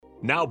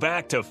Now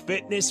back to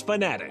Fitness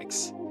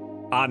Fanatics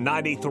on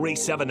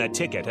 93.7 The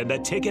Ticket and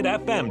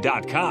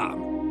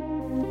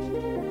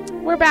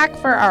theticketfm.com. We're back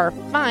for our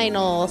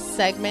final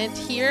segment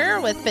here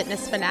with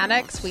Fitness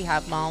Fanatics. We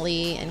have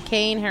Mollie and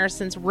Caine.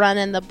 Harrison's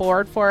running the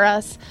board for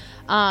us.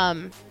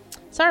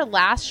 It's our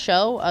last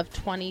show of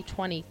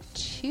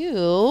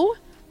 2022.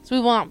 So we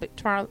won't be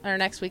tomorrow or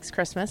next week's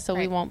Christmas, so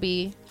we won't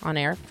be on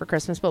air for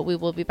Christmas, but we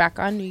will be back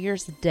on New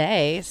Year's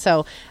Day.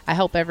 So I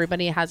hope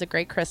everybody has a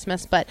great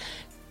Christmas. But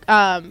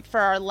for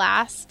our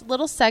last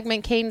little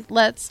segment, Caine,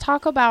 let's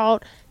talk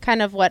about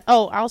kind of what.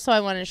 Oh, also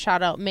I want to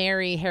shout out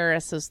Mary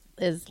Harris is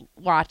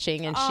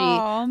watching, and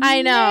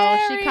I know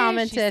she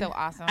commented. She's so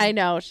awesome. I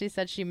know she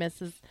said she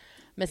misses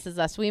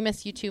us. We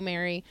miss you too,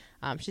 Mary.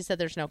 She said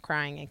there's no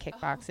crying in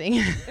kickboxing.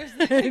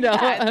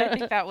 I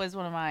think that was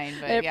one of mine.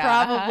 But it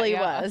probably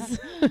was.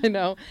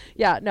 No,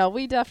 yeah, no,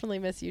 we definitely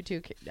miss you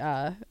too,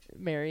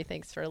 Mary.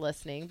 Thanks for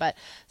listening. But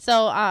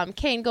so,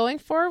 Caine, going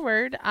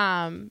forward,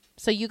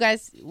 so you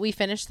guys, we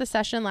finished the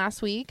session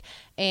last week,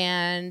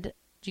 and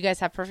do you guys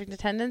have perfect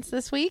attendance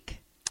this week?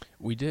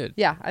 We did.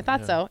 Yeah, I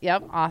thought so.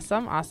 Yep.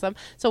 Awesome.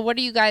 So what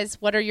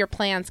are your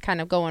plans kind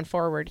of going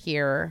forward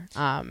here?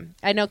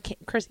 I know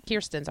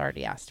Kirsten's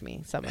already asked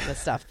me some of this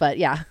stuff, but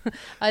yeah,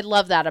 I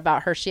love that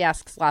about her. She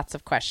asks lots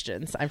of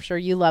questions. I'm sure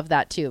you love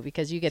that too,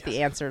 because you get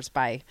the answers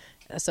by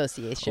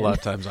association. A lot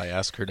of times I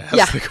ask her to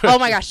ask the questions. Oh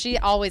my gosh, she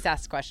always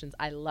asks questions.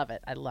 I love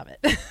it. I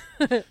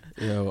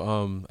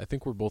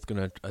think we're both going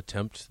to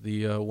attempt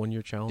the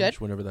 1-year challenge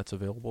whenever that's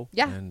available.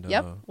 Yeah. And,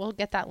 we'll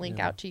get that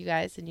link out to you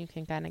guys, and you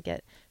can kind of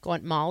get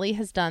going. Mollie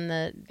has done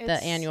the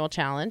annual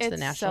challenge, the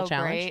national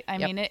challenge. Great. I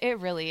mean,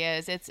 it really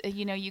is. It's,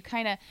 you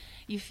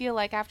feel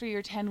like after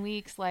your 10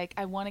 weeks, like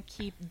I want to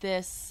keep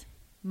this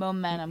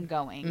momentum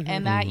going. Mm-hmm.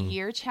 And that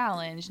year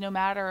challenge, no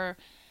matter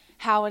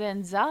how it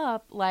ends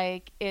up,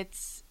 like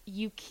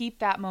you keep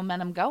that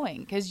momentum going,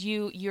 because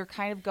you're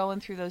kind of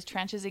going through those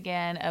trenches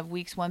again of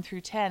weeks 1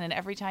 through 10, and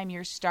every time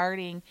you're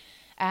starting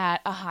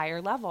at a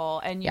higher level,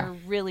 and you're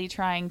really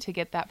trying to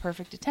get that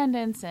perfect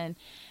attendance, and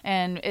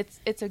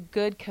it's a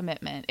good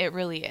commitment. It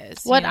really is.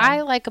 What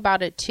I like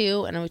about it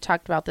too, and we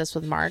talked about this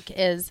with Mark,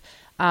 is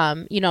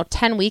 10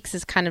 weeks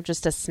is kind of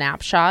just a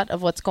snapshot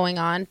of what's going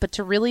on, but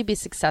to really be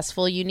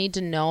successful, you need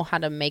to know how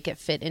to make it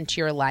fit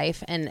into your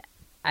life. And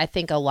I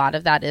think a lot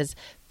of that is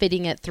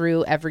fitting it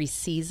through every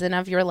season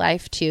of your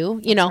life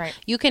too.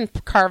 You can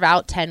carve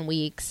out 10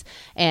 weeks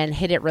and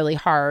hit it really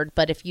hard,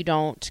 but if you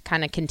don't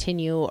kind of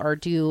continue or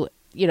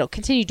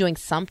continue doing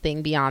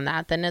something beyond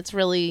that, then it's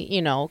really,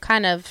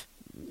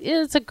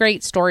 it's a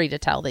great story to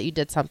tell that you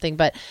did something.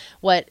 But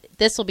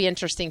this will be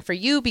interesting for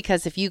you,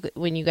 because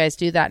when you guys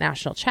do that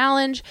national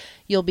challenge,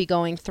 you'll be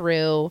going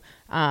through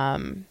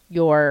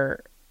your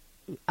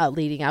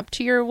leading up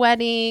to your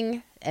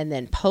wedding, and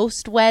then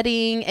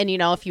post-wedding. And,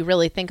 if you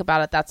really think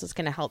about it, that's what's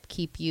going to help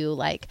keep you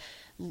like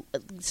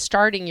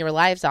starting your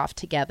lives off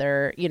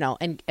together,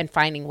 and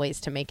finding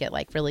ways to make it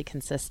like really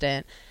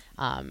consistent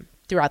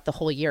throughout the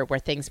whole year, where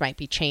things might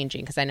be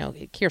changing. Because I know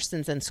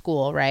Kirsten's in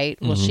school, right?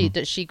 Mm-hmm.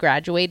 Is she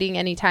graduating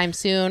anytime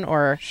soon,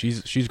 or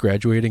she's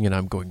graduating and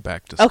I'm going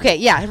back to school. Okay,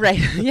 yeah, right,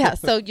 yeah.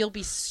 So you'll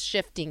be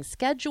shifting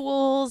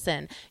schedules,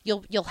 and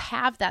you'll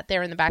have that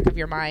there in the back of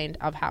your mind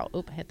of how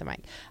I hit the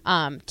mic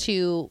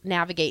to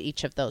navigate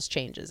each of those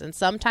changes. And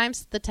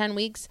sometimes the 10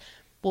 weeks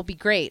will be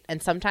great,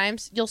 and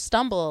sometimes you'll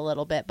stumble a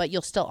little bit, but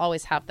you'll still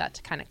always have that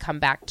to kind of come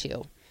back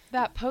to.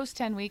 That post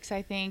 10 weeks,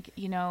 I think,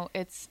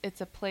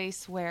 it's a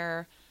place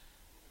where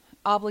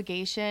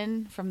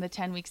obligation from the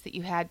 10 weeks that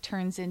you had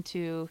turns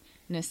into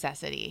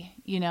necessity.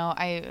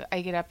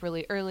 I get up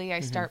really early. I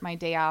start my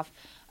day off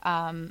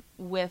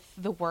with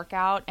the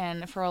workout,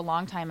 and for a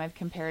long time I've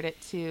compared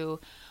it to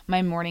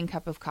my morning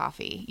cup of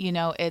coffee.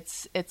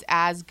 It's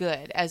as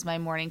good as my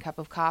morning cup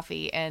of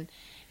coffee, and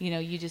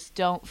you just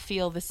don't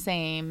feel the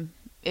same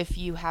if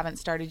you haven't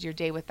started your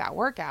day with that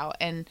workout.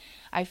 And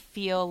I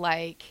feel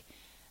like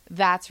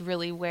that's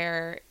really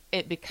where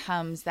it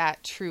becomes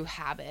that true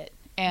habit.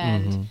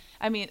 And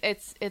I mean,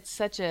 it's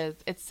such a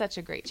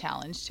great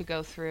challenge to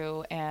go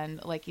through,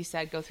 and like you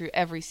said, go through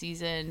every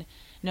season,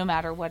 no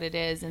matter what it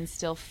is, and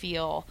still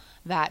feel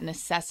that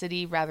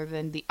necessity rather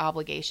than the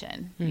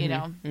obligation.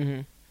 Mm-hmm.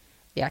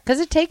 Yeah, because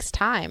it takes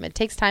time. It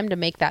takes time to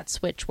make that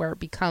switch where it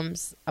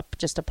becomes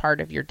just a part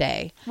of your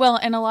day. Well,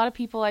 and a lot of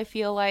people, I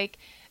feel like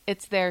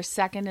it's their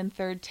second and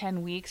third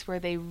 10 weeks where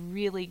they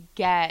really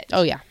get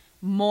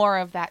more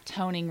of that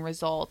toning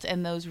result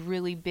and those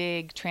really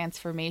big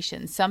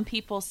transformations. Some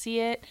people see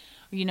it,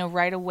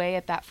 right away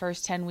at that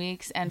first 10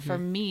 weeks. And for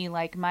me,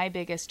 like my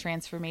biggest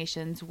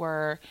transformations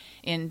were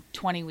in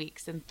 20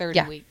 weeks and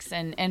 30 weeks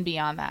and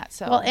beyond that.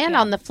 So, and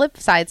on the flip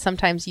side,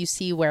 sometimes you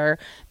see where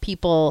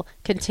people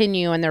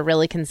continue and they're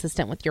really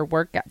consistent with their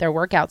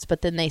workouts,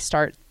 but then they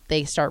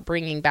they start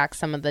bringing back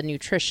some of the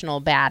nutritional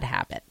bad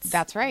habits.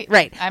 That's right.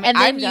 Right. I mean, and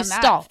then I've you done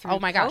that stall. through Oh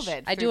my gosh.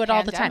 COVID, I through do it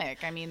all the time.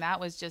 pandemic. I mean,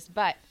 that was just,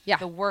 but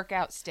the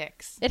workout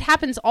sticks. It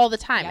happens all the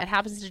time. Yep. It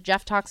happens to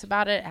Jeff talks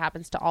about it. It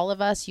happens to all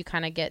of us. You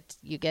kind of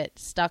get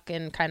stuck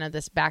in kind of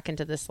this back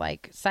into this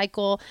like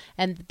cycle.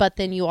 But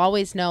then you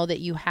always know that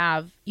you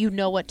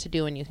know what to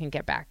do and you can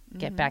get back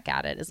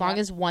at it. As long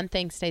as one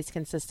thing stays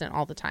consistent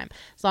all the time.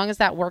 As long as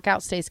that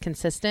workout stays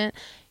consistent,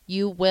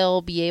 you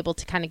will be able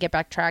to kind of get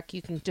back track.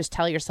 You can just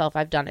tell yourself,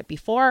 I've done it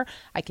before.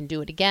 I can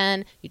do it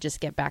again. You just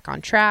get back on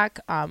track.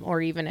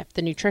 Or even if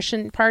the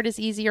nutrition part is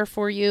easier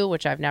for you,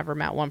 which I've never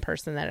met one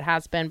person that it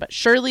has been, but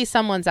surely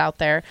someone's out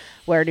there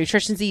where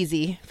nutrition's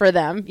easy for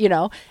them. You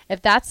know,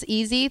 if that's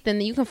easy,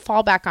 then you can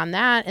fall back on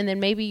that. And then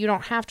maybe you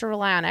don't have to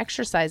rely on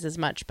exercise as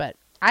much, but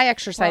I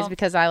exercise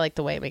because I like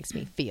the way it makes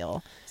me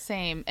feel.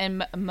 Same.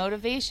 And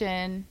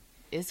motivation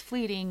is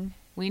fleeting.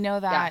 We know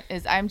that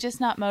is I'm just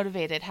not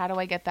motivated. How do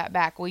I get that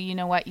back? Well, you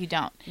know what? You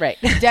don't. Right.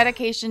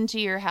 Dedication to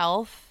your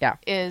health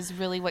is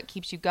really what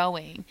keeps you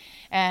going.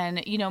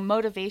 And, you know,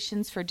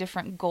 motivations for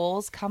different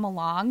goals come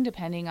along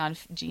depending on,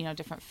 you know,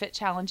 different fit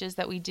challenges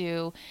that we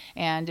do.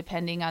 And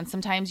depending on,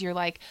 sometimes you're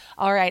like,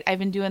 all right, I've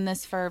been doing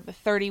this for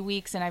 30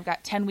 weeks and I've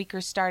got 10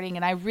 weekers starting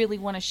and I really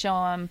want to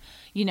show them,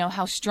 you know,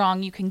 how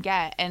strong you can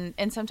get. And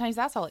sometimes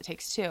that's all it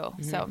takes too.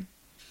 Mm-hmm. So.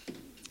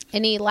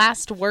 Any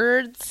last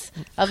words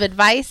of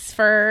advice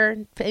for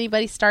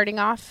anybody starting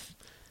off?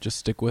 Just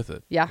stick with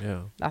it.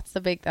 Yeah. That's a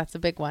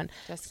big one.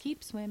 Just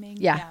keep swimming.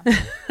 Yeah.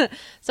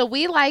 So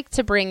we like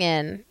to bring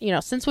in, you know,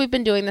 since we've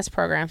been doing this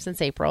program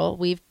since April,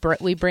 we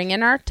bring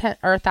in our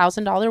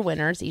 $1,000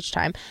 winners each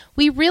time.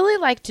 We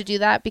really like to do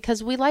that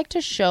because we like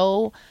to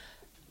show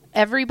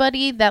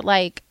everybody that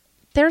like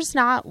there's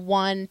not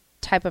one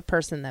type of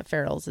person that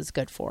Farrell's is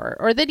good for,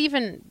 or that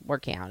even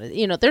working out,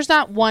 you know, there's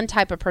not one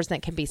type of person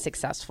that can be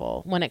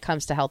successful when it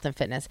comes to health and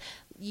fitness.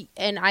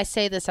 And I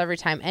say this every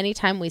time,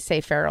 anytime we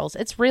say Farrell's,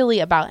 it's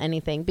really about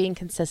anything, being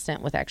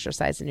consistent with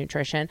exercise and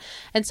nutrition.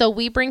 And so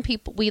we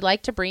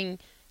like to bring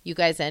you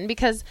guys in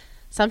because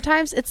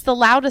sometimes it's the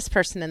loudest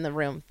person in the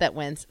room that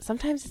wins.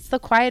 Sometimes it's the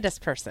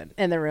quietest person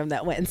in the room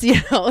that wins, you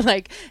know,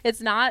 like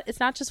it's not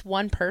just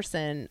one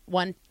person,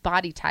 one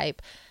body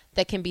type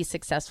that can be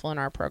successful in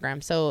our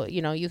program. So,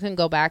 you know, you can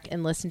go back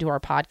and listen to our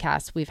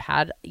podcast. We've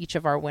had each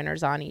of our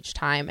winners on each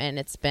time, and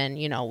it's been,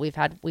 you know, we've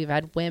had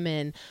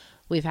women,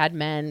 we've had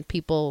men,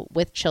 people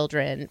with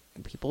children,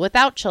 people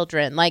without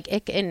children. Like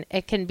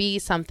it can be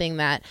something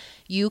that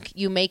you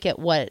make it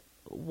what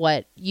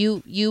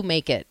you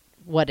make it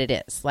what it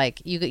is.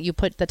 Like you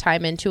put the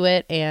time into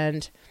it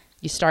and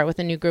you start with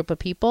a new group of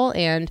people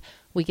and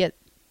we get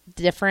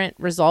different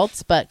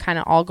results, but kind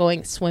of all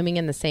swimming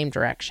in the same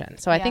direction.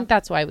 So I think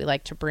that's why we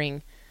like to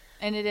bring,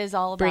 and it is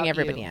all about bring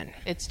everybody in.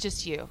 It's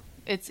just you.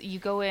 It's you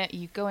go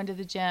into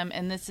the gym,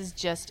 and this is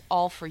just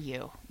all for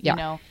you. You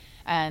know.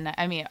 And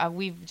I mean,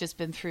 we've just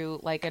been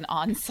through like an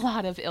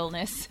onslaught of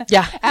illness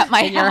at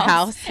my in your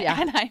house. Yeah.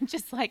 And I'm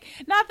just like,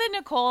 not that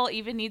Nicole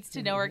even needs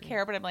to know or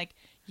care, but I'm like,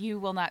 you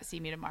will not see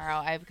me tomorrow.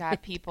 I've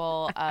got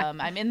people,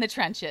 I'm in the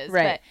trenches,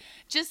 right. But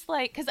just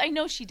like, cause I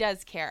know she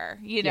does care,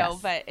 you know,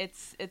 but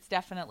it's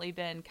definitely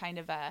been kind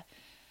of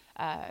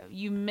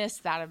you miss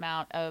that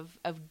amount of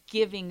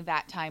giving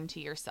that time to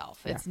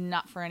yourself. It's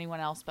not for anyone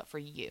else, but for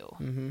you.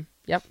 Mm-hmm.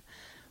 Yep.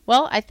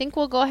 Well, I think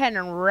we'll go ahead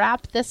and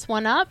wrap this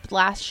one up.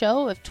 Last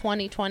show of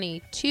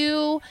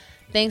 2022.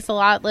 Thanks a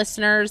lot,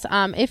 listeners.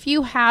 If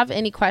you have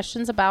any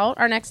questions about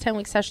our next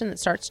 10-week session that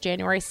starts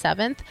January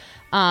 7th,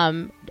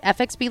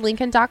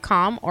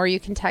 fxblincoln.com, or you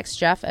can text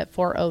Jeff at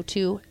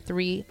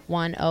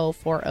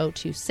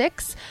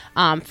 402-310-4026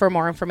 for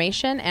more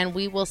information. And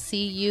we will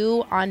see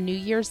you on New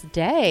Year's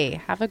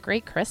Day. Have a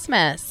great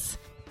Christmas.